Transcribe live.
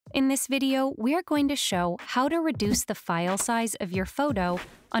In this video, we're going to show how to reduce the file size of your photo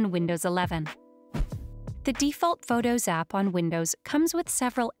on Windows 11. The default Photos app on Windows comes with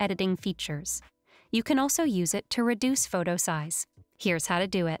several editing features. You can also use it to reduce photo size. Here's how to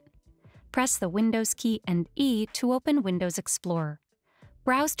do it. Press the Windows key and E to open Windows Explorer.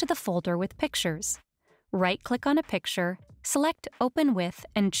 Browse to the folder with pictures. Right-click on a picture, select Open With,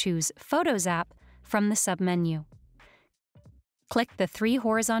 and choose Photos app from the submenu. Click the three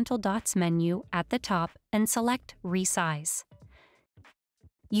horizontal dots menu at the top and select Resize.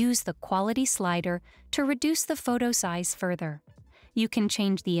 Use the Quality slider to reduce the photo size further. You can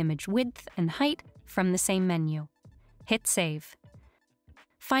change the image width and height from the same menu. Hit Save.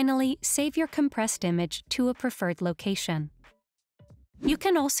 Finally, save your compressed image to a preferred location. You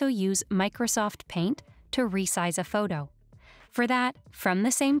can also use Microsoft Paint to resize a photo. For that, from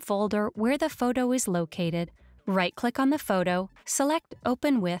the same folder where the photo is located, right-click on the photo, select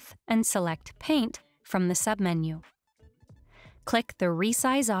Open With, and select Paint from the submenu. Click the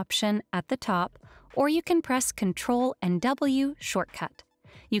Resize option at the top, or you can press Ctrl and W shortcut.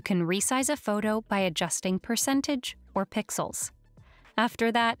 You can resize a photo by adjusting percentage or pixels.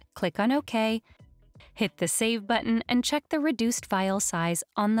 After that, click on OK, hit the Save button, and check the reduced file size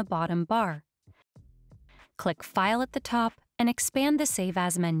on the bottom bar. Click File at the top and expand the Save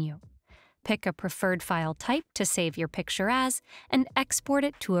As menu. Pick a preferred file type to save your picture as, and export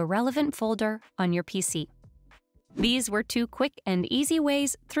it to a relevant folder on your PC. These were two quick and easy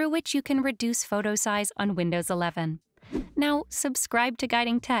ways through which you can reduce photo size on Windows 11. Now, subscribe to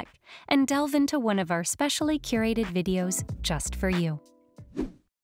Guiding Tech and delve into one of our specially curated videos just for you.